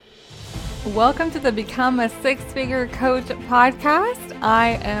Welcome to the Become a Six-Figure Coach podcast.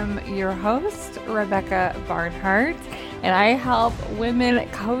 I am your host, Rebecca Barnhart, and I help women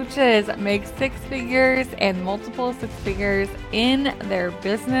coaches make six figures and multiple six figures in their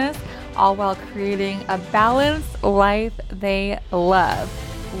business, all while creating a balanced life they love,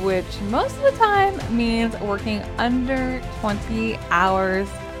 which most of the time means working under 20 hours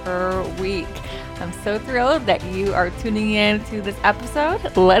per week. I'm so thrilled that you are tuning in to this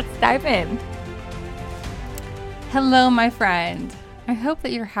episode. Let's dive in. Hello, my friend. I hope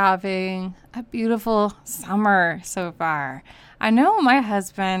that you're having a beautiful summer so far. I know my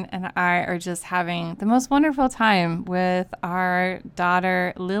husband and I are just having the most wonderful time with our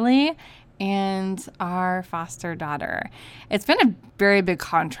daughter, Lily, and our foster daughter. It's been a very big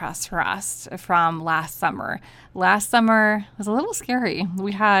contrast for us from last summer. Last summer was a little scary.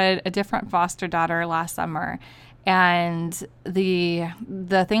 We had a different foster daughter last summer, and the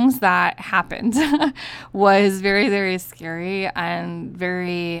things that happened was very, very scary and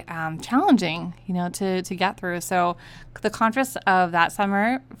very challenging, to get through. So the contrast of that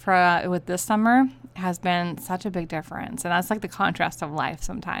summer with this summer has been such a big difference. And that's like the contrast of life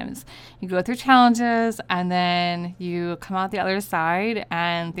sometimes. You go through challenges and then you come out the other side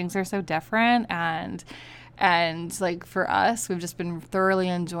and things are so different. And like for us, we've just been thoroughly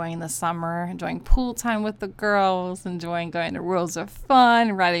enjoying the summer, enjoying pool time with the girls, enjoying going to Worlds of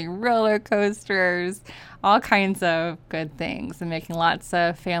Fun, riding roller coasters, all kinds of good things, and making lots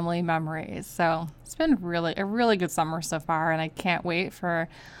of family memories. So it's been a really good summer so far, and I can't wait for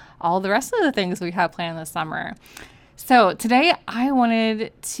all the rest of the things we have planned this summer. So today I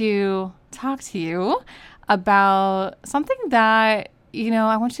wanted to talk to you about something that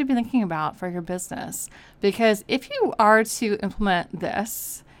I want you to be thinking about for your business, because if you are to implement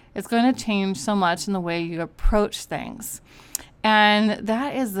this, it's going to change so much in the way you approach things. And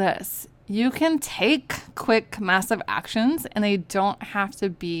that is this: you can take quick, massive actions, and they don't have to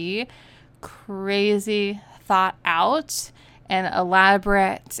be crazy thought out and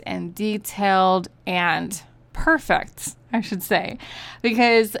elaborate and detailed and perfect, I should say.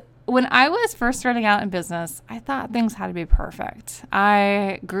 Because when I was first starting out in business, I thought things had to be perfect.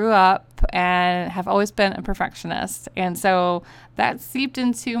 I grew up and have always been a perfectionist. And so that seeped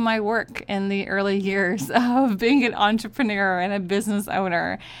into my work in the early years of being an entrepreneur and a business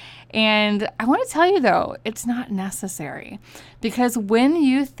owner. And I want to tell you, though, it's not necessary. Because when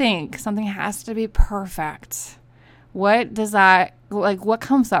you think something has to be perfect, what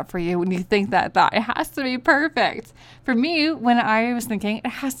comes up for you when you think that thought? It has to be perfect. For me, when I was thinking it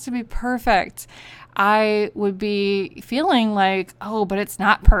has to be perfect, I would be feeling like, oh, but it's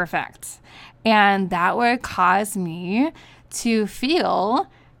not perfect. And that would cause me to feel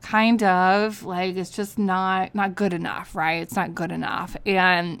kind of like it's just not good enough, right? It's not good enough.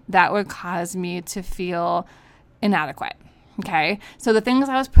 And that would cause me to feel inadequate. Okay, so the things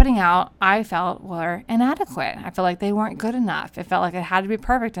I was putting out, I felt were inadequate. I felt like they weren't good enough. It felt like it had to be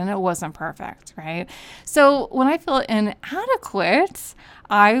perfect, and it wasn't perfect, right? So when I feel inadequate,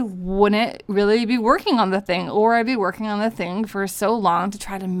 I wouldn't really be working on the thing, or I'd be working on the thing for so long to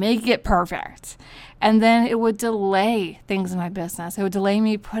try to make it perfect. And then it would delay things in my business. It would delay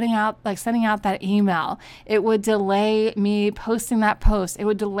me sending out that email. It would delay me posting that post. It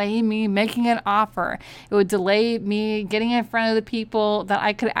would delay me making an offer. It would delay me getting in front of the people that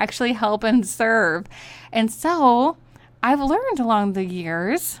I could actually help and serve. And so I've learned along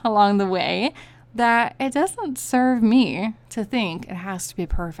the way, that it doesn't serve me to think it has to be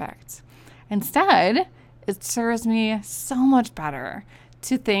perfect. Instead, it serves me so much better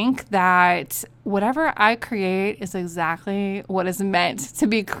to think that whatever I create is exactly what is meant to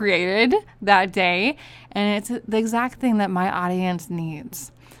be created that day. And it's the exact thing that my audience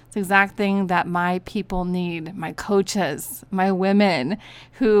needs. It's the exact thing that my people need, my coaches, my women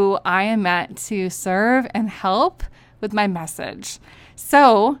who I am meant to serve and help with my message.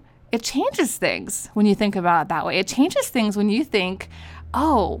 So it changes things when you think about it that way. It changes things when you think,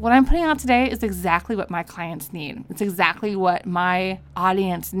 oh, what I'm putting out today is exactly what my clients need. It's exactly what my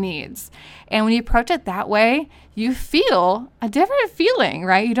audience needs. And when you approach it that way, you feel a different feeling,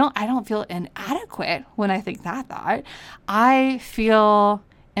 right? I don't feel inadequate when I think that thought. I feel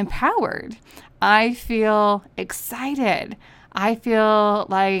empowered. I feel excited. I feel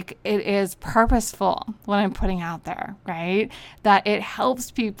like it is purposeful when I'm putting out there, right? That it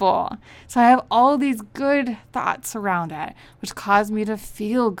helps people. So I have all these good thoughts around it, which cause me to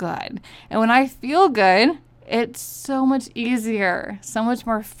feel good. And when I feel good, it's so much easier, so much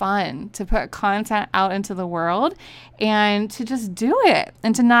more fun to put content out into the world and to just do it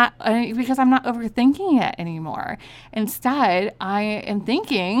and to not, because I'm not overthinking it anymore. Instead, I am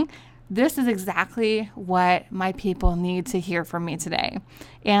thinking this is exactly what my people need to hear from me today.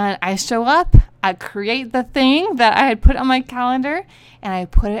 And I show up, I create the thing that I had put on my calendar, and I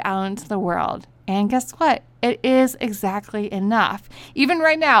put it out into the world. And guess what? It is exactly enough. Even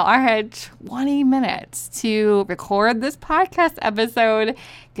right now, I had 20 minutes to record this podcast episode,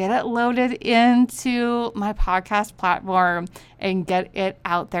 get it loaded into my podcast platform, and get it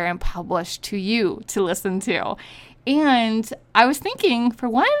out there and published to you to listen to. And I was thinking for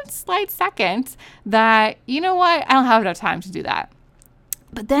one slight second that, you know what? I don't have enough time to do that.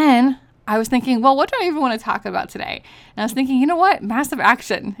 But then I was thinking, well, what do I even want to talk about today? And I was thinking, you know what? Massive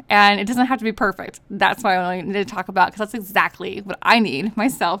action. And it doesn't have to be perfect. That's what I need to talk about, because that's exactly what I need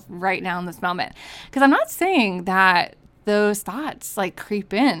myself right now in this moment. Because I'm not saying that those thoughts like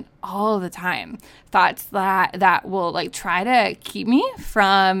creep in all the time. Thoughts that will like try to keep me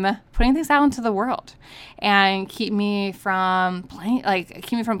from putting things out into the world and keep me from playing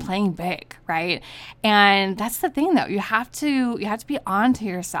big, right? And that's the thing though. You have to be on to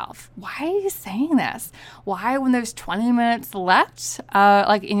yourself. Why are you saying this? Why, when there's 20 minutes left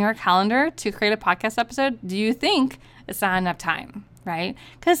like in your calendar to create a podcast episode, do you think it's not enough time? Right?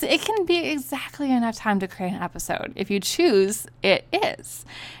 Because it can be exactly enough time to create an episode. If you choose, it is.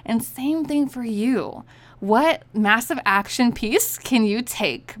 And same thing for you. What massive action piece can you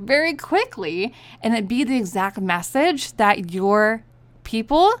take very quickly and it be the exact message that your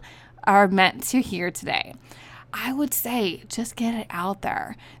people are meant to hear today? I would say just get it out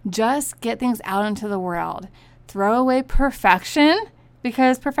there. Just get things out into the world. Throw away perfection,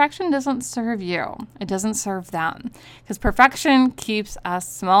 because perfection doesn't serve you. It doesn't serve them. Because perfection keeps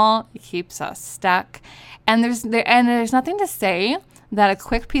us small. It keeps us stuck. And there's nothing to say that a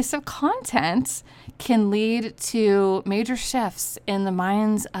quick piece of content can lead to major shifts in the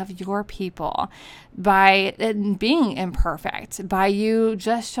minds of your people by it being imperfect, by you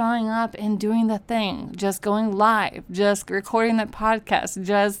just showing up and doing the thing, just going live, just recording that podcast,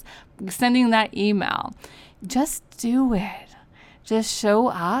 just sending that email. Just do it. Just show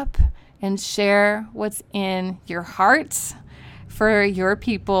up and share what's in your heart for your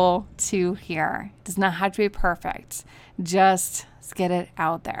people to hear. It does not have to be perfect. Just get it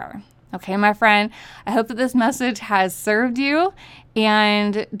out there. Okay, my friend, I hope that this message has served you.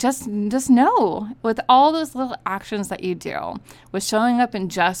 And just know, with all those little actions that you do, with showing up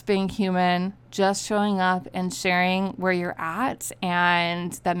and just being human, just showing up and sharing where you're at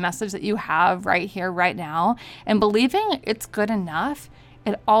and the message that you have right here, right now, and believing it's good enough,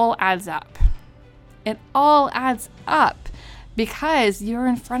 it all adds up. It all adds up because you're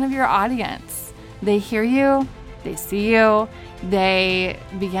in front of your audience. They hear you, they see you, they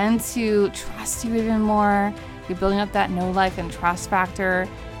begin to trust you even more. You're building up that know, like, and trust factor.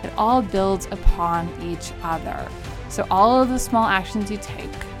 It all builds upon each other. So all of the small actions you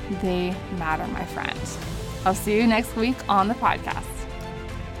take, they matter, my friend. I'll see you next week on the podcast.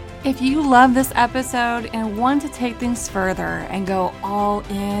 If you love this episode and want to take things further and go all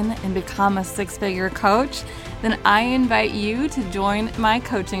in and become a six-figure coach, then I invite you to join my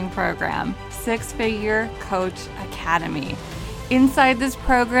coaching program, Six Figure Coach Academy. Inside this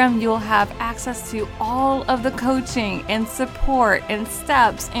program, you'll have access to all of the coaching and support and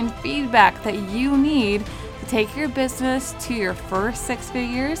steps and feedback that you need to take your business to your first six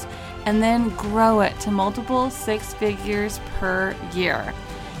figures and then grow it to multiple six figures per year.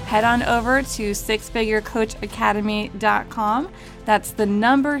 Head on over to sixfigurecoachacademy.com. That's the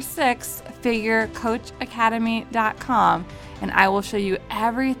number 6figurecoachacademy.com, and I will show you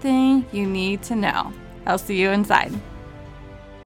everything you need to know. I'll see you inside.